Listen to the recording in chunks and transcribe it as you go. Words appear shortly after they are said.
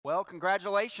Well,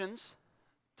 congratulations.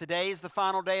 Today is the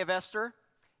final day of Esther.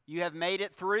 You have made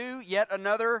it through yet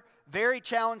another very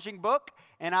challenging book,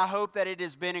 and I hope that it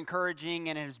has been encouraging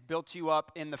and it has built you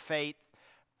up in the faith.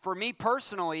 For me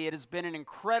personally, it has been an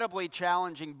incredibly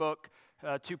challenging book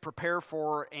to prepare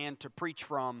for and to preach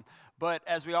from. But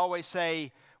as we always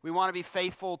say, we want to be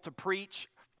faithful to preach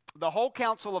the whole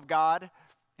counsel of God,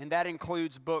 and that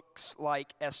includes books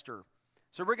like Esther.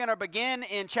 So we're going to begin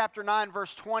in chapter 9,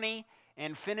 verse 20,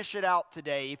 and finish it out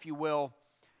today, if you will.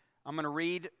 I'm going to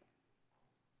read.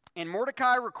 And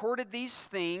Mordecai recorded these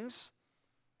things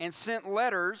and sent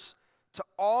letters to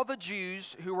all the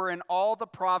Jews who were in all the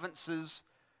provinces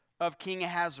of King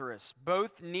Ahasuerus,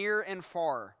 both near and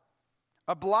far,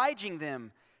 obliging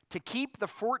them to keep the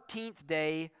 14th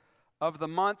day of the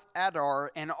month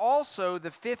Adar, and also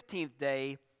the 15th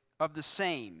day of the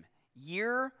same,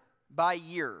 year by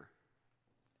year,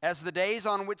 as the days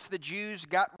on which the Jews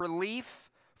got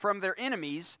relief from their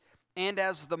enemies, and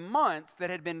as the month that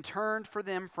had been turned for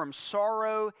them from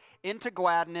sorrow into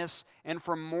gladness, and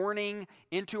from mourning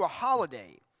into a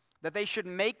holiday, that they should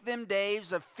make them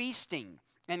days of feasting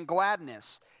and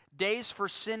gladness, days for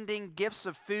sending gifts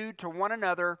of food to one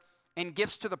another and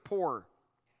gifts to the poor.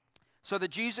 So the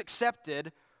Jews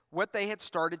accepted what they had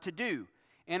started to do,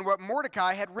 and what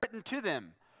Mordecai had written to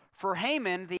them. For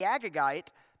Haman the Agagite,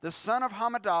 the son of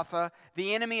Hammedatha,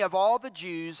 the enemy of all the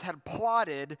Jews, had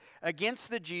plotted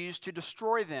against the Jews to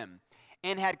destroy them,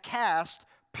 and had cast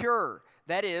pur,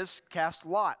 that is, cast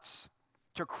lots,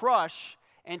 to crush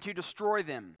and to destroy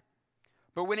them.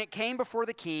 But when it came before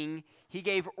the king, he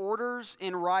gave orders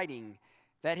in writing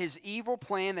that his evil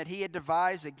plan that he had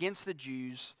devised against the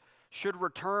Jews should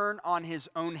return on his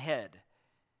own head,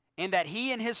 and that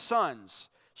he and his sons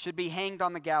should be hanged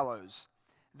on the gallows.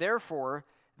 Therefore,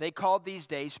 they called these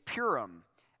days Purim,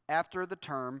 after the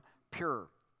term pure.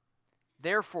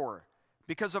 Therefore,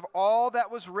 because of all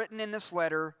that was written in this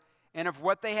letter, and of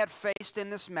what they had faced in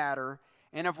this matter,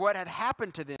 and of what had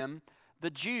happened to them,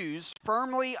 the Jews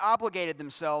firmly obligated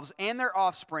themselves and their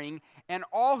offspring, and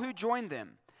all who joined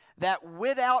them, that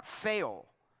without fail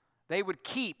they would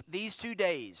keep these 2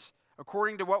 days,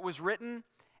 according to what was written,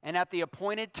 and at the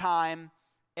appointed time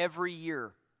every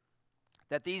year,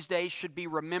 that these days should be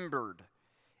remembered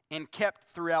and kept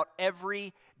throughout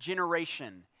every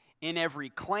generation, in every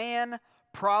clan,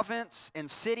 province,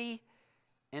 and city,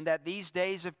 and that these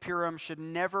days of Purim should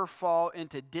never fall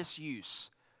into disuse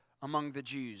among the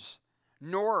Jews,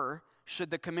 nor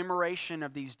should the commemoration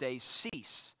of these days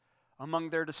cease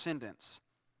among their descendants.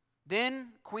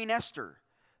 Then Queen Esther,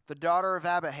 the daughter of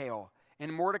Abihail,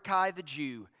 and Mordecai the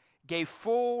Jew, gave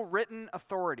full written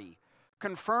authority,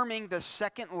 confirming the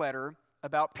second letter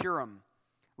about Purim.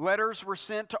 Letters were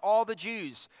sent to all the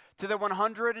Jews, to the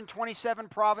 127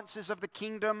 provinces of the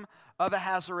kingdom of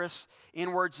Ahasuerus,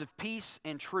 in words of peace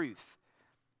and truth,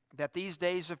 that these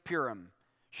days of Purim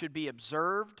should be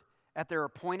observed at their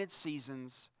appointed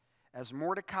seasons, as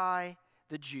Mordecai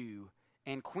the Jew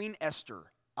and Queen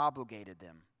Esther obligated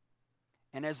them,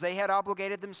 and as they had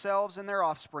obligated themselves and their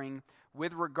offspring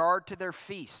with regard to their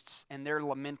feasts and their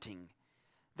lamenting.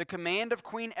 The command of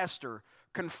Queen Esther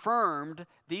confirmed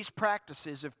these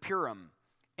practices of Purim,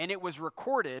 and it was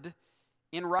recorded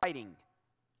in writing.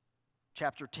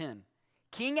 Chapter 10.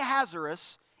 King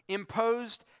Ahasuerus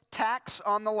imposed tax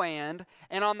on the land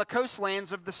and on the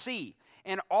coastlands of the sea,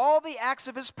 and all the acts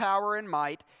of his power and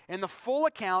might, and the full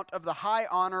account of the high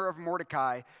honor of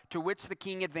Mordecai, to which the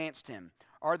king advanced him.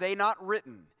 Are they not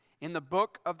written in the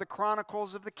book of the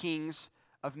Chronicles of the kings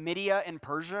of Media and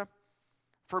Persia?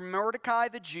 For Mordecai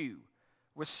the Jew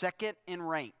was second in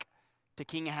rank to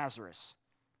King Ahasuerus,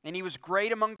 and he was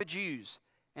great among the Jews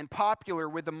and popular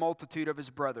with the multitude of his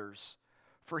brothers,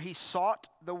 for he sought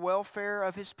the welfare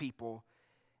of his people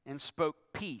and spoke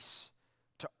peace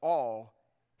to all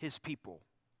his people.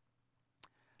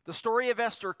 The story of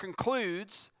Esther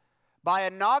concludes by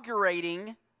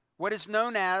inaugurating what is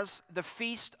known as the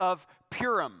Feast of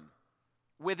Purim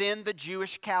within the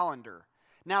Jewish calendar.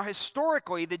 Now,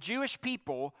 historically, the Jewish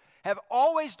people have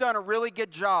always done a really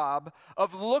good job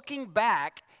of looking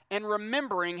back and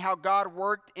remembering how God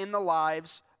worked in the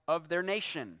lives of their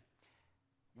nation.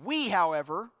 We,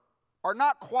 however, are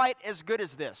not quite as good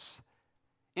as this.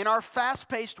 In our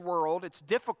fast-paced world, it's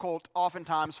difficult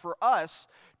oftentimes for us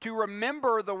to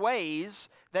remember the ways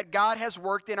that God has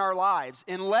worked in our lives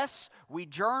unless we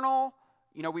journal,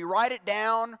 we write it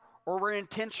down, or we're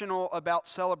intentional about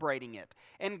celebrating it.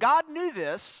 And God knew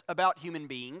this about human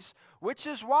beings, which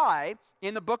is why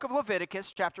in the book of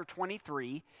Leviticus, chapter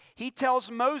 23, he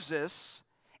tells Moses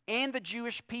and the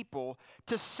Jewish people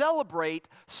to celebrate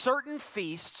certain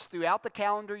feasts throughout the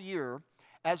calendar year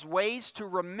as ways to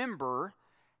remember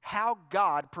how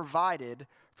God provided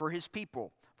for his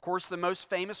people. Of course, the most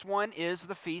famous one is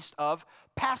the Feast of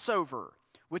Passover,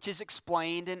 which is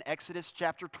explained in Exodus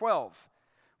chapter 12.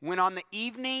 When on the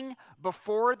evening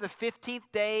before the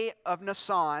 15th day of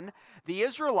Nisan, the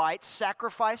Israelites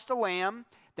sacrificed a lamb.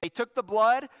 They took the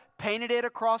blood, painted it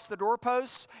across the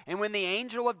doorposts, and when the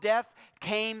angel of death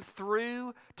came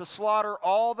through to slaughter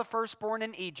all the firstborn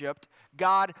in Egypt,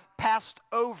 God passed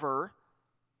over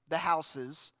the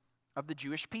houses of the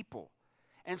Jewish people.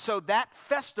 And so that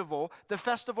festival, the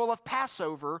festival of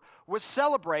Passover, was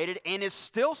celebrated and is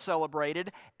still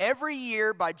celebrated every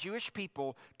year by Jewish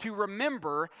people to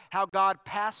remember how God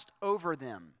passed over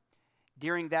them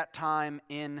during that time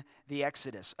in the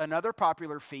Exodus. Another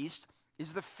popular feast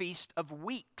is the Feast of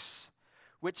Weeks,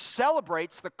 which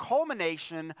celebrates the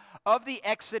culmination of the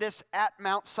Exodus at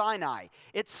Mount Sinai.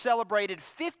 It's celebrated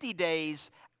 50 days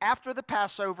after the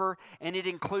Passover, and it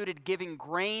included giving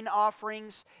grain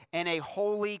offerings and a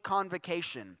holy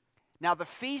convocation. Now, the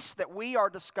feast that we are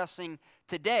discussing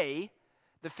today,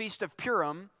 the Feast of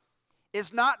Purim,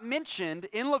 is not mentioned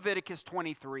in Leviticus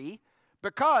 23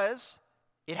 because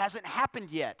it hasn't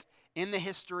happened yet in the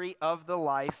history of the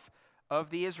life of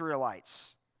the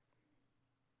Israelites.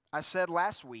 I said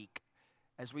last week,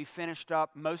 as we finished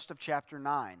up most of chapter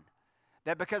 9,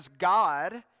 that because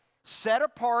God set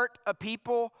apart a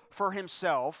people for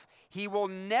himself, he will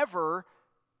never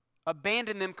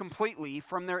abandon them completely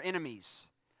from their enemies.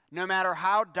 No matter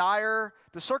how dire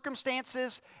the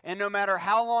circumstances and no matter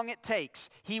how long it takes,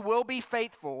 he will be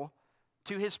faithful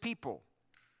to his people.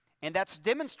 And that's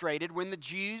demonstrated when the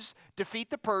Jews defeat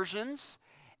the Persians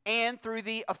and through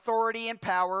the authority and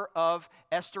power of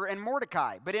Esther and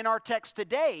Mordecai. But in our text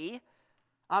today,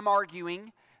 I'm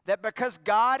arguing that because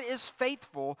God is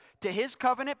faithful to his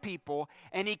covenant people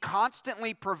and he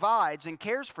constantly provides and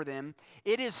cares for them,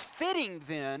 it is fitting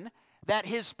then that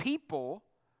his people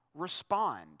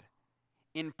respond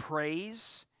in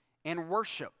praise and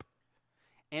worship.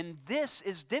 And this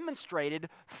is demonstrated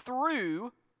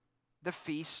through the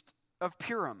Feast of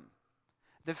Purim.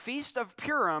 The Feast of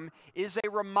Purim is a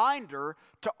reminder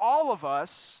to all of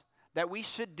us that we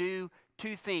should do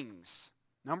two things.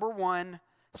 Number one,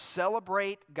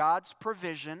 celebrate God's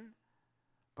provision,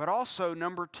 but also,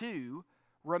 number two,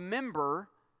 remember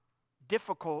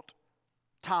difficult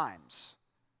times.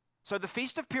 So the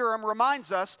Feast of Purim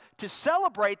reminds us to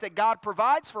celebrate that God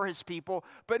provides for his people,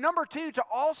 but number two, to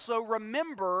also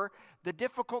remember the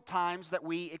difficult times that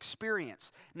we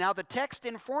experience. Now, the text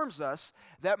informs us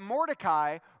that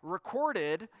Mordecai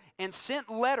recorded and sent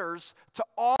letters to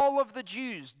all of the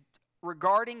Jews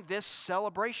regarding this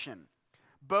celebration.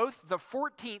 Both the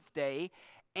 14th day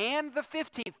and the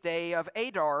 15th day of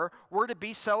Adar were to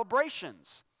be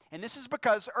celebrations. And this is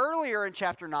because earlier in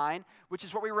chapter 9, which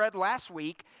is what we read last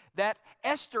week, that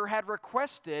Esther had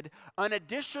requested an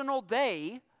additional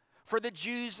day for the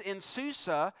Jews in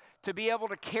Susa to be able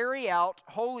to carry out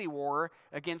holy war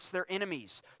against their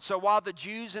enemies. So while the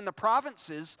Jews in the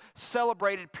provinces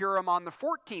celebrated Purim on the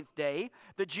 14th day,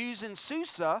 the Jews in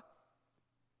Susa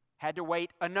had to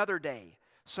wait another day.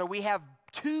 So we have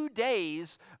 2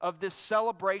 days of this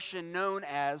celebration known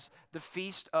as the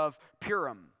Feast of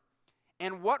Purim.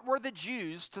 And what were the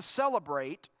Jews to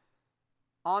celebrate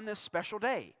on this special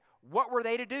day? What were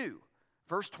they to do?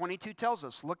 Verse 22 tells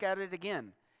us, look at it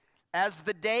again. As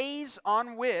the days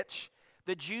on which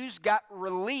the Jews got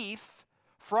relief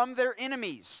from their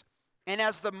enemies, and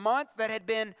as the month that had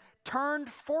been turned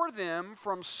for them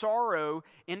from sorrow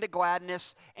into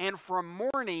gladness and from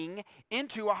mourning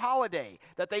into a holiday,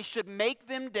 that they should make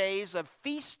them days of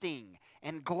feasting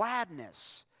and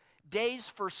gladness, days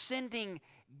for sending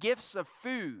gifts of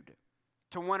food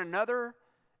to one another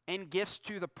and gifts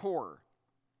to the poor.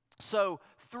 So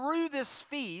through this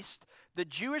feast, the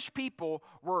Jewish people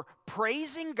were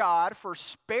praising God for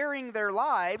sparing their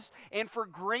lives and for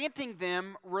granting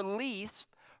them release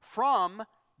from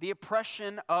the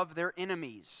oppression of their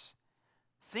enemies.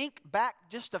 Think back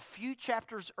just a few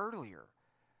chapters earlier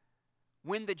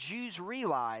when the Jews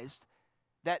realized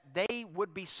that they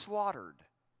would be slaughtered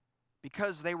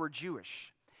because they were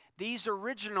Jewish. These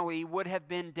originally would have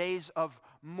been days of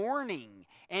mourning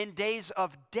and days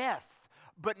of death,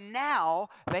 but now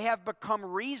they have become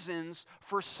reasons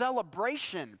for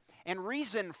celebration and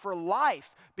reason for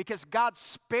life because God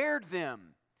spared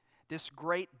them this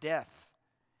great death.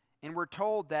 And we're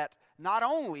told that not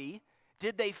only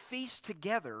did they feast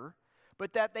together,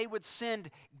 but that they would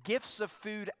send gifts of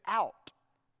food out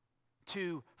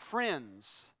to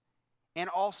friends and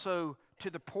also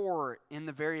to the poor in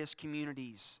the various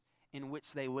communities in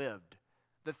which they lived.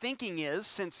 The thinking is,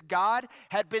 since God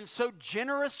had been so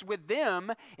generous with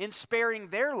them in sparing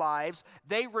their lives,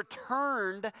 they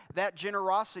returned that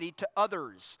generosity to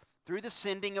others through the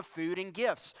sending of food and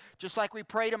gifts, just like we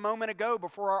prayed a moment ago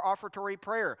before our offertory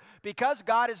prayer. Because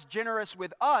God is generous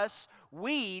with us,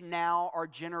 we now are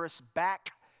generous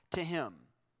back to Him.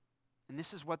 And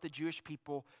this is what the Jewish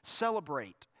people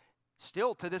celebrate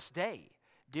still to this day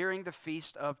during the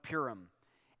Feast of Purim.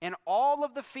 And all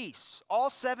of the feasts, all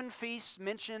 7 feasts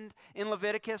mentioned in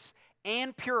Leviticus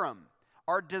and Purim,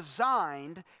 are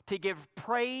designed to give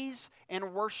praise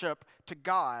and worship to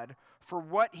God for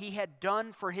what He had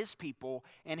done for His people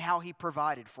and how He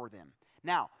provided for them.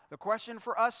 Now, the question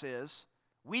for us is,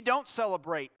 we don't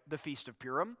celebrate the Feast of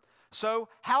Purim, so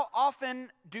how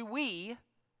often do we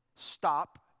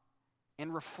stop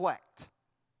and reflect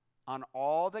on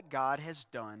all that God has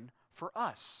done for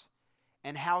us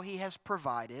and how He has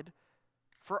provided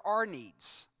for our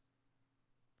needs?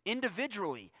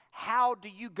 Individually, how do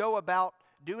you go about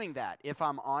doing that? If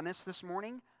I'm honest this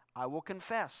morning, I will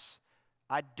confess,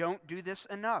 I don't do this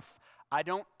enough. I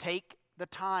don't take the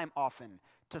time often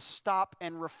to stop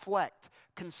and reflect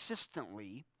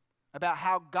consistently about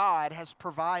how God has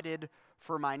provided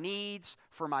for my needs,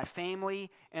 for my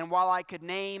family, and while I could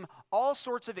name all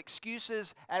sorts of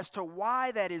excuses as to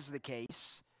why that is the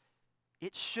case,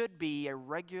 it should be a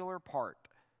regular part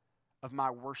of my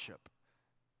worship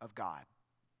of God.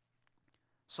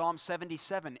 Psalm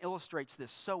 77 illustrates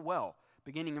this so well,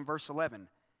 beginning in verse 11.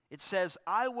 It says,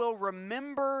 I will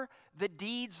remember the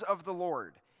deeds of the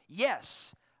Lord.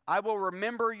 Yes, I will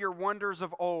remember your wonders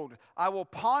of old. I will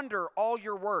ponder all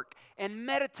your work and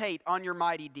meditate on your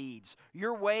mighty deeds.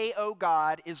 Your way, O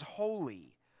God, is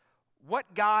holy.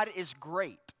 What God is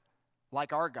great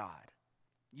like our God?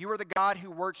 You are the God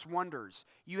who works wonders.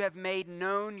 You have made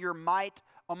known your might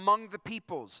among the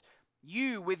peoples.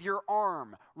 You, with your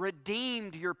arm,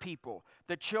 redeemed your people,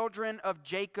 the children of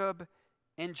Jacob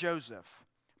and Joseph.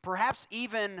 Perhaps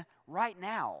even right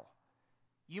now,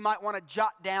 you might want to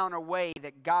jot down a way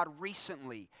that God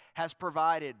recently has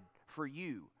provided for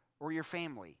you or your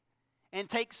family. And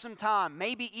take some time,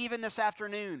 maybe even this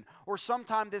afternoon or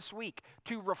sometime this week,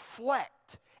 to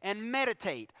reflect and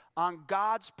meditate on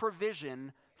God's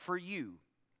provision for you.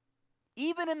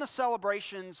 Even in the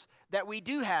celebrations that we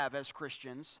do have as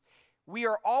Christians, we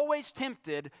are always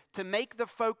tempted to make the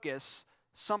focus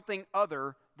something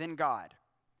other than God.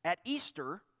 At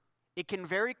Easter, it can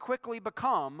very quickly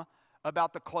become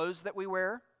about the clothes that we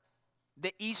wear,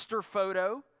 the Easter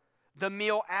photo, the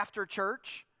meal after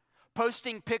church,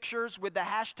 posting pictures with the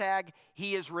hashtag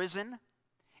He is risen,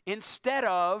 instead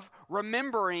of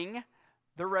remembering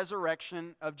the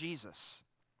resurrection of Jesus.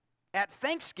 At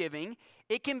Thanksgiving,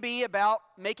 it can be about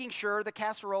making sure the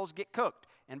casseroles get cooked.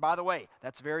 And by the way,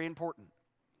 that's very important.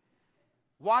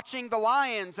 Watching the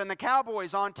Lions and the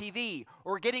Cowboys on TV,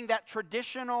 or getting that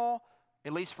traditional,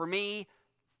 at least for me,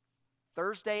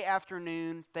 Thursday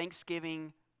afternoon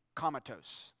Thanksgiving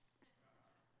comatose.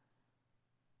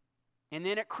 And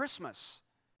then at Christmas,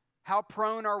 how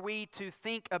prone are we to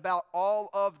think about all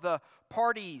of the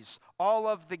parties, all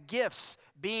of the gifts,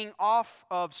 being off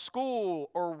of school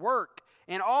or work,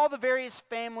 and all the various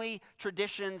family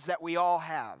traditions that we all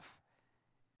have.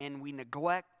 And we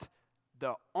neglect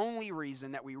the only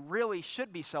reason that we really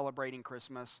should be celebrating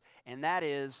Christmas, and that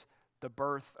is the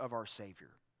birth of our Savior.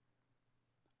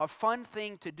 A fun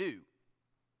thing to do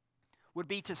would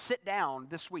be to sit down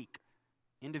this week,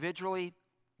 individually,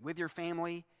 with your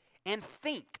family, and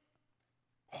think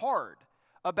hard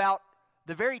about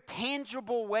the very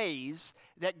tangible ways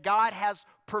that God has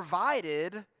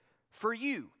provided for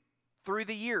you through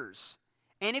the years.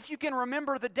 And if you can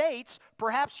remember the dates,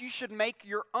 perhaps you should make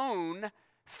your own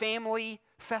family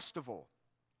festival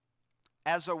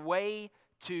as a way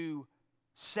to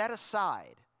set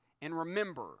aside and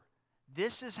remember,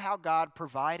 this is how God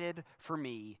provided for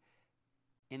me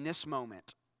in this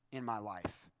moment in my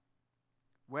life.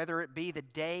 Whether it be the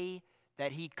day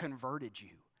that He converted you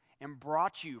and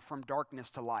brought you from darkness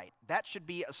to light, that should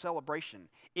be a celebration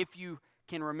if you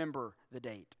can remember the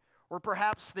date. Or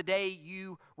perhaps the day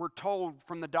you were told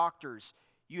from the doctors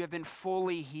you have been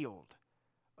fully healed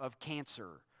of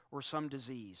cancer or some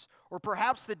disease. Or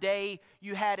perhaps the day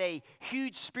you had a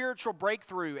huge spiritual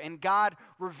breakthrough and God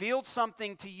revealed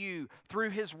something to you through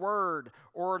His Word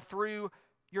or through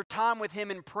your time with Him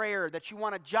in prayer that you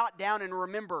want to jot down and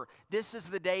remember, this is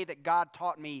the day that God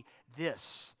taught me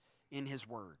this in His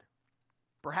Word.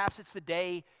 Perhaps it's the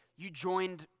day you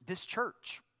joined this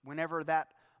church, whenever that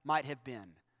might have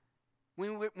been.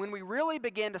 When we really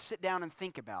begin to sit down and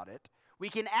think about it, we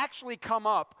can actually come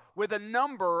up with a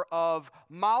number of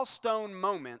milestone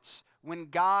moments when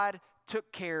God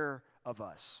took care of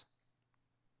us.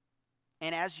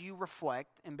 And as you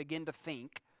reflect and begin to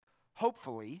think,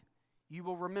 hopefully you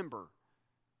will remember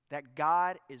that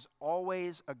God is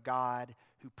always a God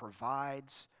who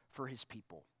provides for his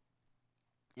people.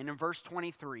 And in verse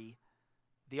 23,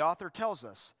 the author tells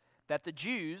us that the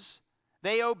Jews,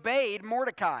 they obeyed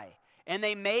Mordecai, and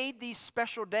they made these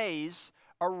special days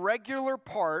a regular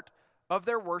part of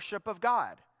their worship of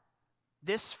God.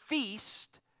 This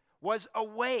feast was a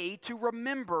way to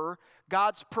remember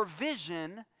God's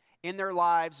provision in their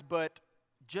lives, but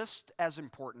just as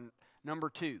important, number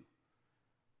two,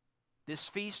 this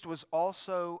feast was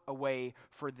also a way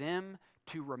for them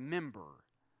to remember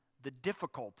the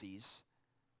difficulties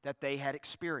that they had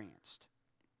experienced.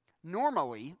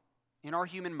 Normally, in our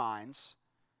human minds,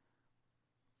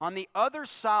 on the other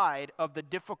side of the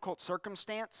difficult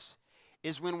circumstance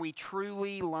is when we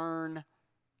truly learn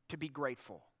to be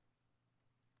grateful.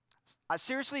 I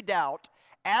seriously doubt,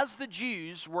 as the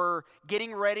Jews were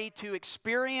getting ready to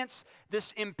experience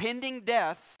this impending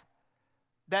death,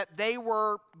 that they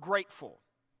were grateful.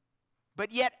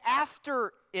 But yet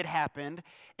after it happened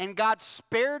and God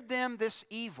spared them this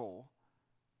evil,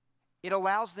 it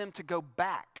allows them to go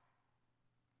back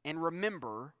and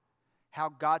remember how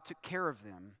God took care of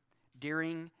them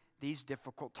during these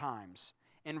difficult times.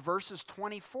 And verses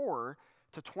 24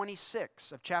 to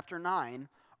 26 of chapter 9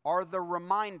 are the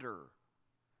reminder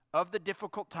of the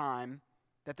difficult time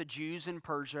that the Jews in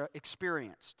Persia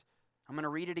experienced. I'm going to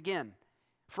read it again.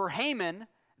 For Haman,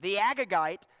 the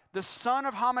Agagite, the son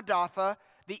of Hammedatha,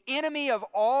 the enemy of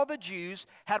all the Jews,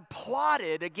 had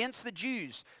plotted against the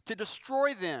Jews to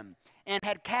destroy them and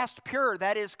had cast pur,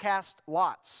 that is, cast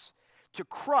lots, to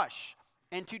crush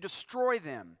and to destroy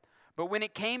them. But when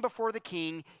it came before the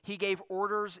king, he gave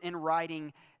orders in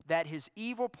writing that his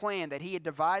evil plan that he had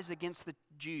devised against the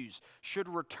Jews should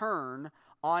return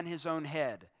on his own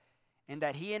head, and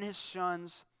that he and his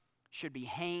sons should be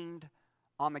hanged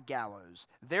on the gallows.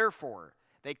 Therefore,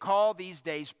 they call these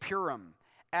days Purim,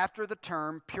 after the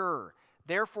term pure.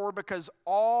 Therefore, because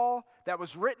all that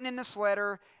was written in this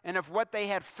letter, and of what they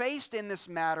had faced in this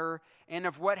matter, and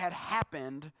of what had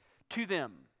happened to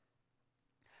them.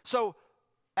 So,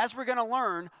 as we're going to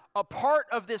learn, a part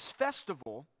of this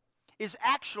festival is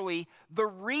actually the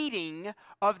reading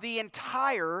of the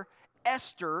entire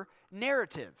Esther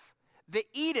narrative. The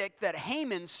edict that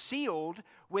Haman sealed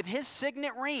with his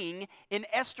signet ring in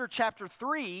Esther chapter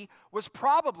 3 was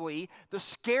probably the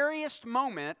scariest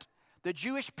moment the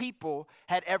Jewish people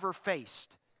had ever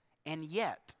faced. And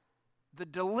yet, the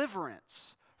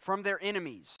deliverance from their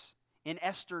enemies in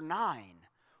Esther 9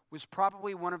 was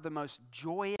probably one of the most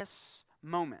joyous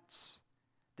moments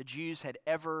the Jews had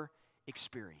ever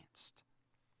experienced.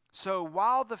 So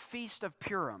while the Feast of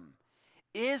Purim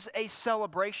is a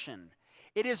celebration,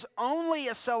 it is only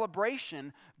a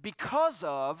celebration because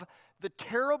of the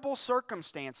terrible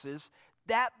circumstances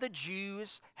that the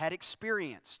Jews had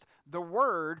experienced. The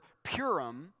word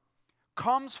Purim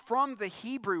comes from the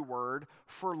Hebrew word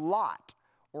for lot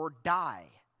or die,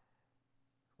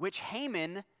 which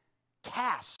Haman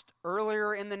cast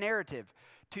earlier in the narrative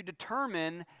to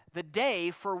determine the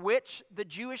day for which the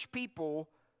Jewish people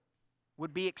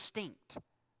would be extinct.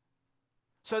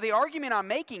 So the argument I'm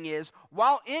making is,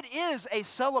 while it is a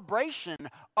celebration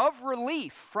of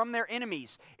relief from their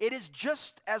enemies, it is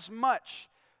just as much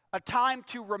a time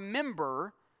to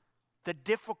remember the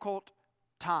difficult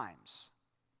times.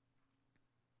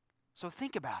 So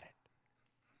think about it.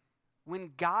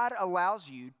 When God allows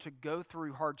you to go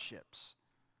through hardships,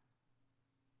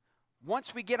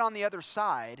 once we get on the other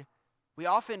side, we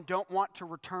often don't want to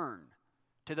return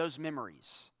to those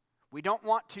memories. We don't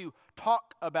want to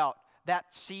talk about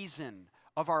that season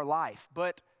of our life,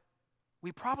 but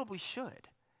we probably should.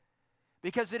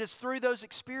 Because it is through those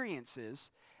experiences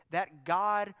that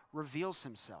God reveals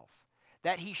himself,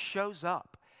 that he shows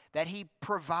up, that he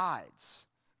provides.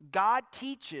 God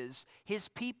teaches his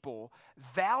people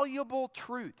valuable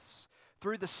truths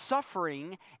through the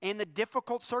suffering and the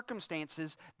difficult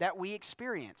circumstances that we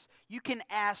experience. You can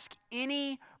ask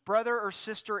any brother or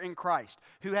sister in Christ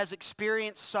who has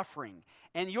experienced suffering,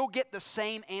 and you'll get the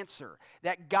same answer,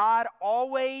 that God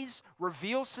always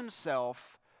reveals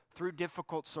himself through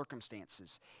difficult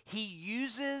circumstances. He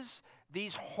uses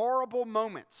these horrible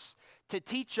moments to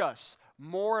teach us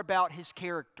more about his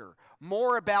character,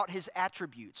 more about his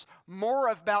attributes, more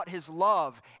about his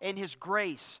love and his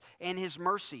grace and his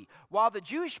mercy. While the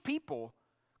Jewish people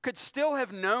could still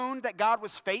have known that God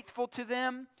was faithful to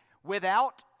them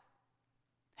without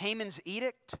Haman's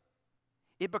edict,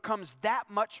 it becomes that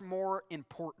much more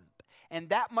important and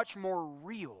that much more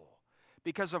real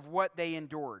because of what they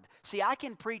endured. See, I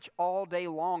can preach all day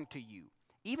long to you,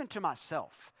 even to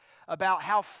myself, about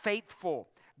how faithful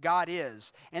God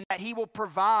is and that He will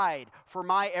provide for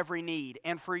my every need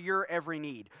and for your every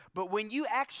need. But when you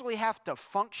actually have to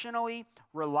functionally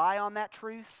rely on that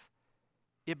truth,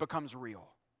 it becomes real.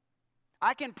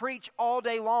 I can preach all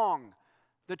day long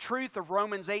the truth of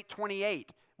Romans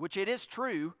 8:28, which it is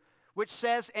true, which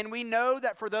says, "And we know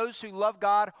that for those who love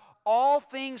God, all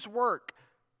things work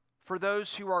for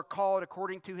those who are called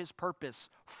according to His purpose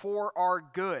for our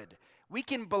good." We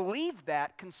can believe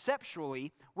that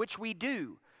conceptually, which we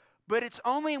do, but it's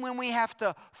only when we have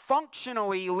to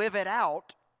functionally live it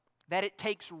out that it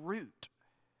takes root.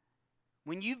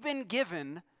 When you've been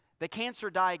given the cancer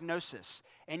diagnosis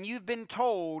and you've been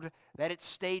told that it's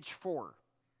stage 4,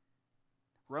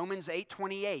 Romans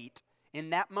 8:28 in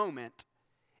that moment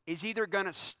is either going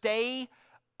to stay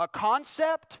a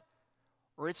concept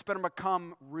or it's going to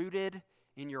become rooted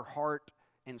in your heart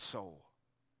and soul.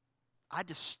 I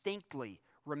distinctly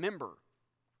remember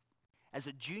as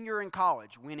a junior in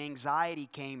college when anxiety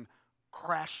came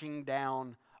crashing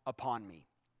down upon me.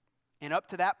 And up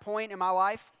to that point in my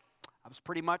life, I was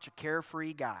pretty much a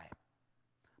carefree guy.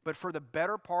 But for the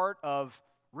better part of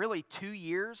really 2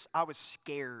 years, I was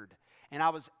scared and I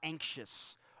was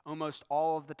anxious almost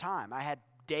all of the time. I had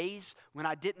days when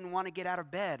I didn't want to get out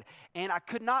of bed, and I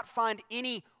could not find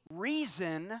any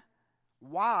reason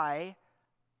why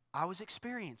I was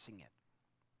experiencing it.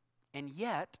 And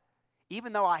yet,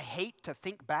 even though I hate to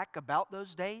think back about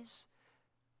those days,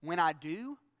 when I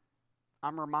do,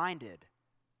 I'm reminded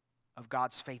of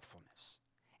God's faithfulness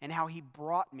and how He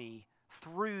brought me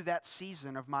through that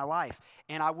season of my life.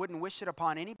 And I wouldn't wish it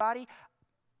upon anybody,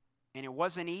 and it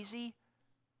wasn't easy,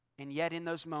 and yet in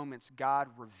those moments, God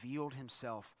revealed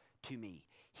Himself to me.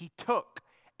 He took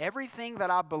everything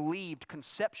that I believed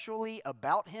conceptually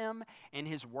about Him and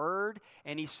His Word,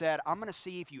 and He said, I'm going to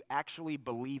see if you actually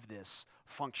believe this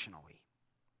functionally.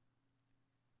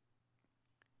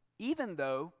 Even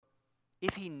though,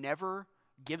 if He never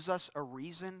gives us a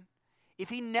reason, if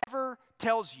He never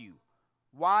tells you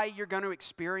why you're going to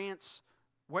experience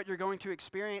what you're going to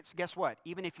experience, guess what?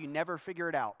 Even if you never figure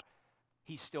it out,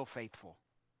 He's still faithful.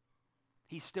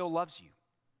 He still loves you.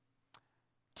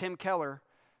 Tim Keller,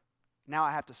 now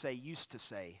I have to say, used to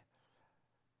say,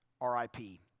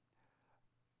 R.I.P.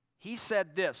 He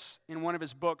said this in one of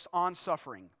his books on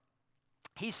suffering.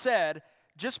 He said,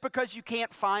 just because you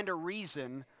can't find a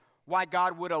reason why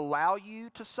God would allow you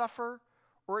to suffer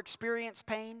or experience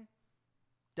pain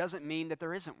doesn't mean that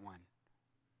there isn't one.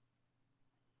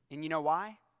 And you know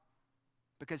why?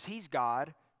 Because He's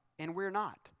God and we're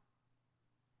not.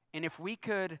 And if we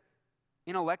could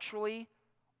intellectually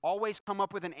always come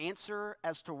up with an answer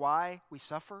as to why we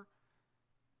suffer,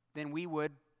 then we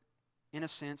would, in a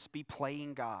sense, be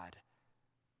playing God.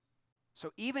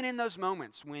 So even in those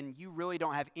moments when you really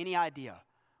don't have any idea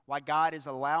why God is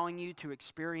allowing you to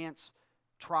experience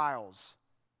trials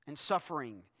and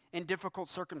suffering and difficult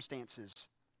circumstances,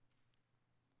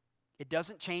 it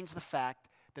doesn't change the fact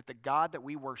that the God that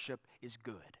we worship is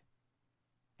good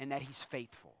and that He's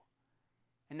faithful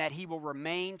and that He will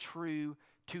remain true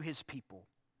to His people.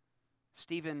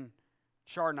 Stephen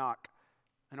Charnock,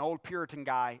 an old Puritan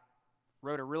guy,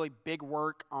 wrote a really big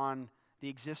work on the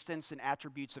existence and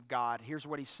attributes of God. Here's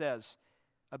what he says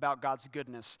about God's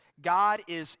goodness. God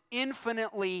is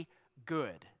infinitely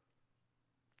good,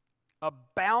 a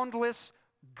boundless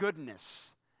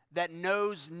goodness that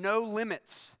knows no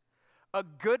limits, a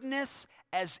goodness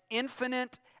as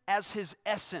infinite as His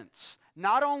essence,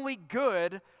 not only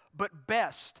good, but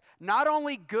best, not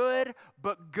only good,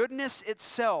 but goodness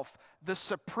itself, the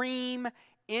supreme,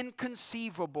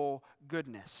 inconceivable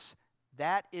goodness.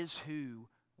 That is who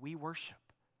we worship.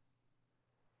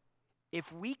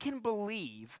 If we can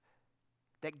believe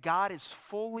that God is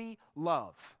fully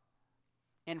love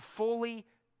and fully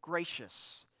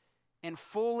gracious and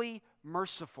fully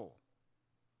merciful,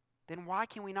 then why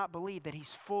can we not believe that He's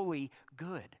fully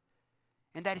good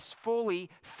and that He's fully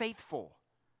faithful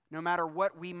no matter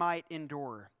what we might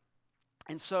endure?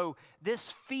 And so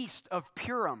this feast of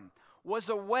Purim was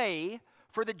a way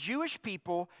for the Jewish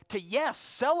people to, yes,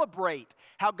 celebrate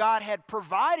how God had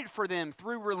provided for them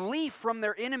through relief from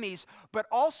their enemies, but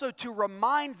also to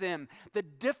remind them the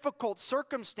difficult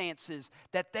circumstances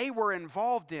that they were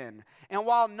involved in. And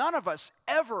while none of us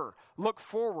ever look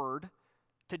forward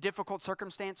to difficult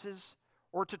circumstances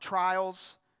or to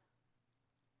trials,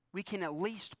 we can at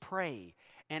least pray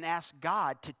and ask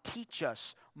God to teach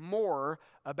us more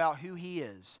about who He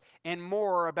is and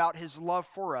more about His love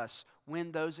for us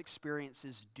when those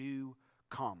experiences do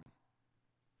come.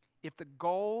 If the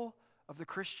goal of the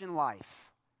Christian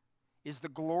life is the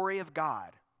glory of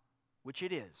God, which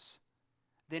it is,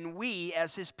 then we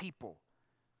as his people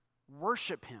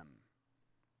worship him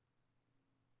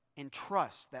and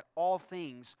trust that all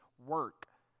things work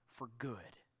for good.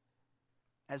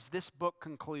 As this book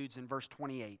concludes in verse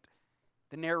 28,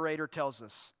 the narrator tells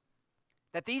us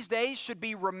that these days should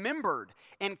be remembered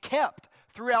and kept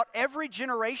throughout every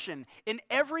generation, in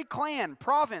every clan,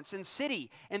 province, and city,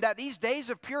 and that these days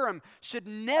of Purim should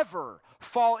never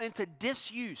fall into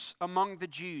disuse among the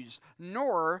Jews,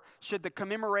 nor should the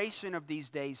commemoration of these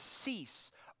days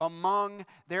cease among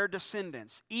their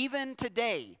descendants. Even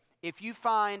today, if you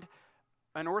find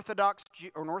an Orthodox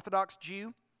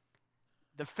Jew,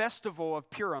 the festival of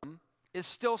Purim is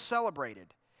still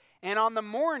celebrated. And on the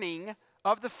morning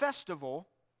of the festival,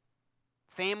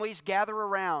 families gather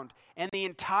around, and the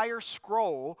entire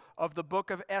scroll of the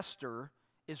book of Esther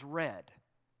is read.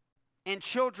 And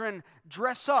children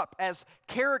dress up as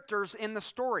characters in the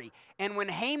story. And when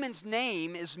Haman's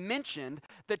name is mentioned,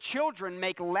 the children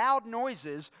make loud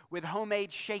noises with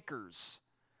homemade shakers.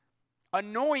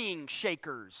 Annoying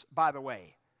shakers, by the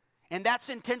way. And that's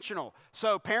intentional.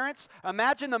 So parents,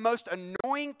 imagine the most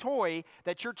annoying toy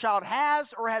that your child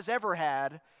has or has ever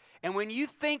had. And when you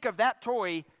think of that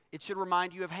toy, it should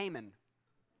remind you of Haman.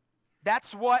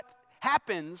 That's what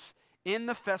happens in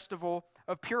the festival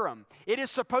of Purim. It is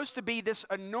supposed to be this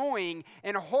annoying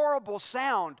and horrible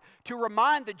sound to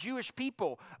remind the Jewish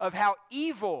people of how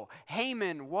evil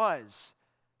Haman was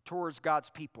towards God's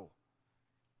people.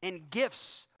 And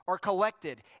gifts are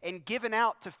collected and given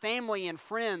out to family and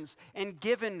friends and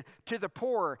given to the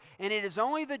poor. And it is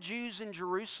only the Jews in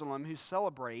Jerusalem who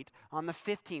celebrate on the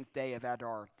 15th day of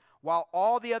Adar, while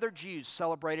all the other Jews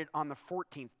celebrated on the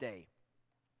 14th day.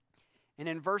 And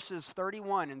in verses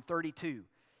 31 and 32,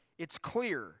 it's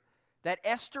clear that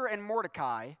Esther and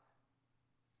Mordecai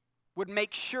would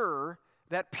make sure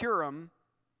that Purim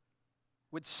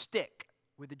would stick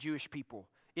with the Jewish people.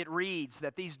 It reads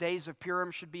that these days of Purim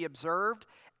should be observed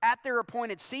at their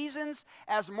appointed seasons,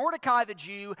 as Mordecai the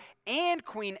Jew and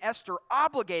Queen Esther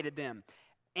obligated them,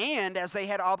 and as they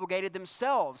had obligated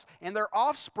themselves and their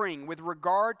offspring with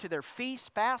regard to their feasts,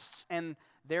 fasts, and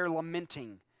their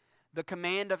lamenting. The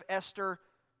command of Esther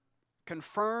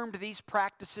confirmed these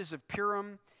practices of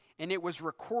Purim, and it was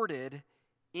recorded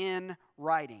in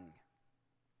writing.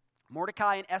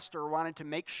 Mordecai and Esther wanted to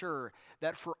make sure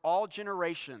that for all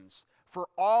generations, for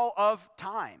all of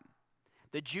time,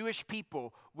 the Jewish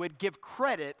people would give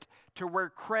credit to where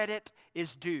credit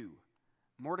is due.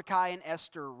 Mordecai and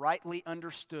Esther rightly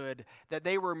understood that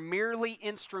they were merely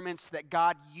instruments that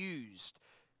God used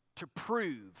to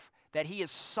prove that he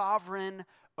is sovereign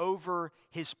over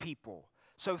his people.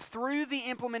 So through the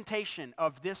implementation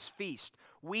of this feast,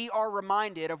 we are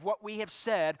reminded of what we have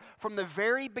said from the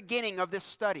very beginning of this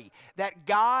study, that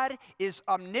God is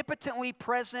omnipotently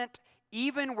present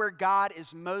even where God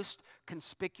is most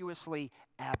conspicuously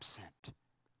absent.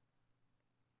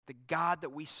 The God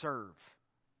that we serve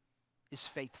is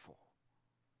faithful.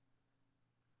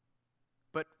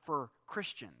 But for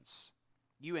Christians,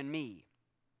 you and me,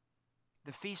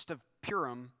 the Feast of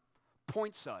Purim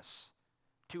points us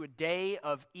to a day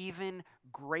of even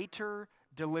greater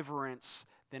deliverance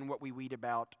than what we read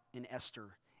about in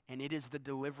Esther. And it is the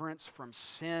deliverance from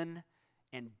sin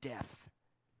and death.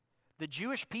 The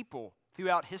Jewish people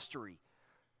throughout history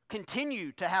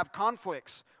continue to have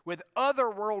conflicts with other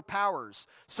world powers.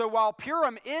 So while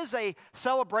Purim is a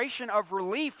celebration of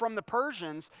relief from the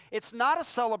Persians, it's not a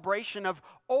celebration of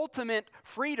ultimate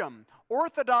freedom.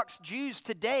 Orthodox Jews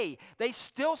today, they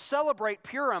still celebrate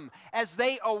Purim as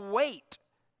they await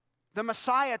the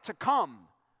Messiah to come,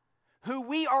 who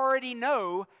we already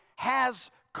know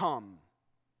has come.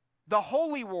 The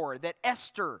holy war that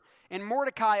Esther and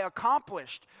Mordecai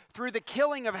accomplished through the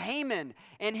killing of Haman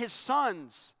and his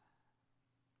sons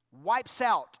wipes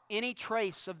out any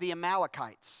trace of the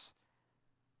Amalekites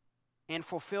and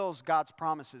fulfills God's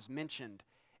promises mentioned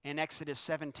in Exodus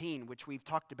 17, which we've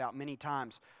talked about many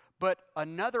times. But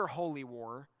another holy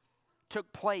war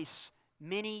took place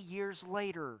many years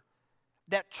later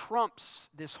that trumps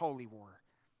this holy war.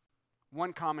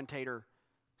 One commentator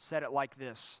said it like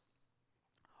this: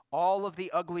 all of the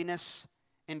ugliness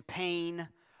and pain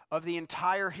of the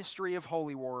entire history of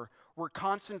holy war were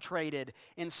concentrated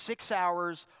in 6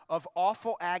 hours of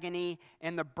awful agony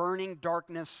and the burning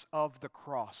darkness of the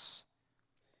cross.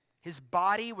 His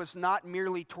body was not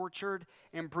merely tortured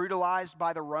and brutalized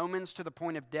by the Romans to the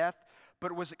point of death,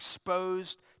 but was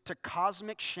exposed to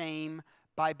cosmic shame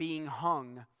by being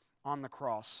hung on the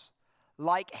cross.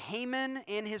 Like Haman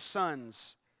and his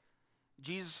sons,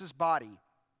 Jesus' body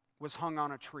was hung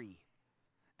on a tree.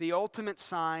 the ultimate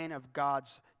sign of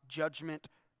God's judgment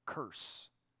curse.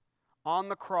 On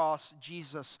the cross,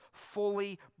 Jesus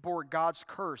fully bore God's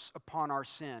curse upon our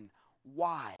sin.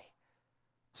 Why?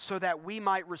 So that we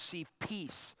might receive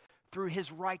peace through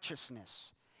his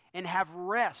righteousness and have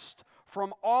rest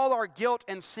from all our guilt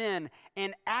and sin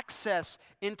and access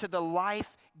into the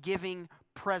life-giving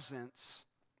presence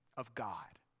of God.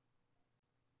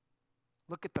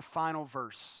 Look at the final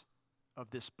verse of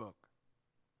this book.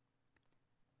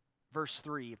 Verse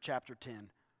 3 of chapter 10.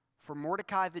 For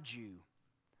Mordecai the Jew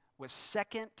was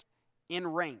second in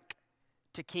rank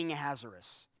to King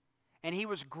Ahasuerus, and he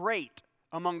was great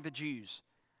among the Jews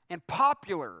and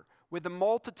popular with the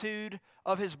multitude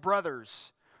of his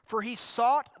brothers, for he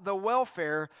sought the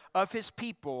welfare of his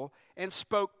people and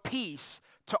spoke peace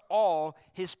to all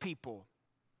his people.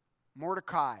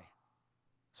 Mordecai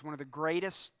is one of the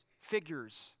greatest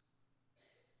figures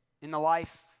in the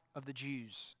life of the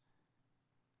Jews,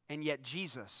 and yet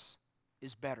Jesus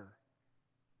is better.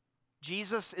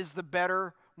 Jesus is the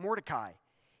better Mordecai.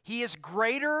 He is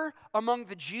greater among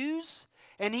the Jews,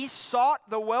 and he sought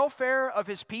the welfare of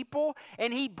his people,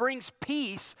 and he brings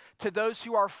peace to those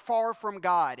who are far from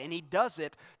God, and he does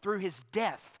it through his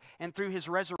death and through his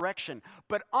resurrection.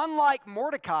 But unlike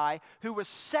Mordecai, who was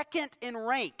second in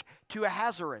rank to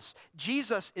Ahasuerus,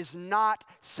 Jesus is not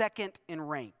second in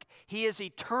rank. He is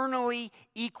eternally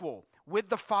equal with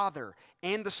the Father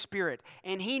and the Spirit,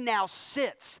 and he now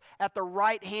sits at the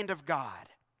right hand of God.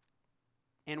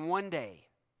 And one day,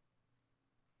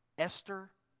 Esther,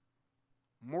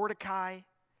 Mordecai,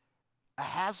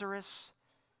 Ahasuerus,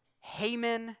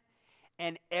 Haman,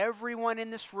 and everyone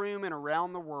in this room and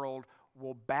around the world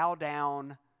will bow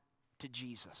down to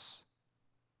Jesus,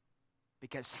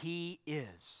 because he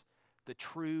is the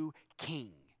true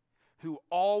King who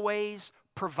always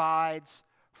provides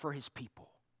for his people.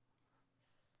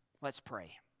 Let's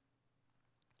pray.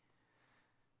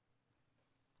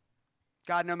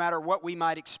 God, no matter what we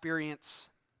might experience,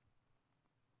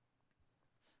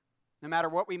 no matter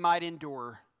what we might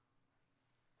endure,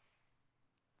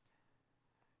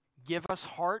 give us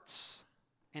hearts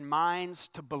and minds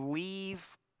to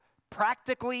believe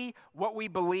practically what we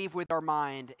believe with our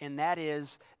mind, and that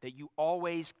is that you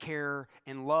always care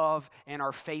and love and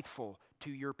are faithful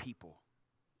to your people.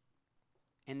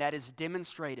 And that is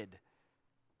demonstrated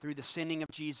through the sending of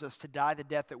Jesus to die the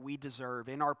death that we deserve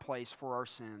in our place for our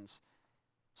sins,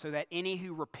 so that any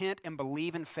who repent and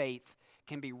believe in faith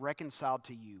can be reconciled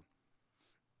to you.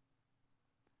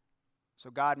 So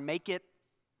God, make it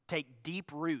take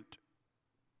deep root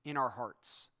in our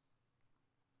hearts.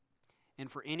 And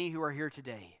for any who are here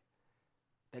today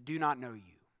that do not know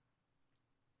you,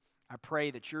 I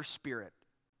pray that your Spirit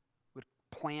would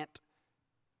plant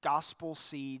gospel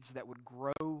seeds that would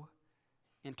grow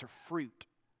into fruit,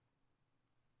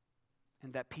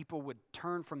 and that people would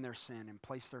turn from their sin and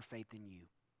place their faith in you.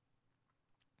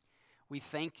 We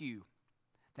thank you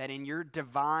that in your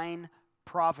divine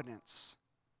providence,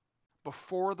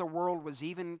 before the world was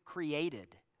even created,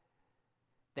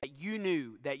 that you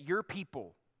knew that your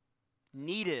people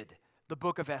needed the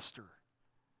book of Esther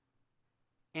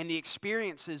and the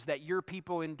experiences that your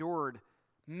people endured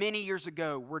many years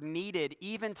ago were needed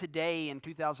even today in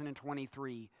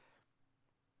 2023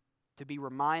 to be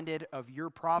reminded of your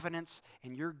providence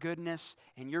and your goodness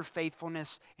and your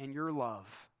faithfulness and your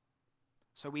love.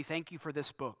 So we thank you for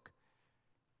this book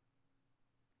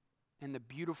and the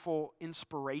beautiful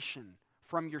inspiration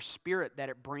from your Spirit that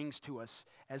it brings to us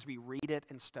as we read it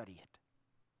and study it.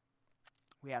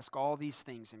 We ask all these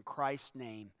things in Christ's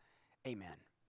name, amen.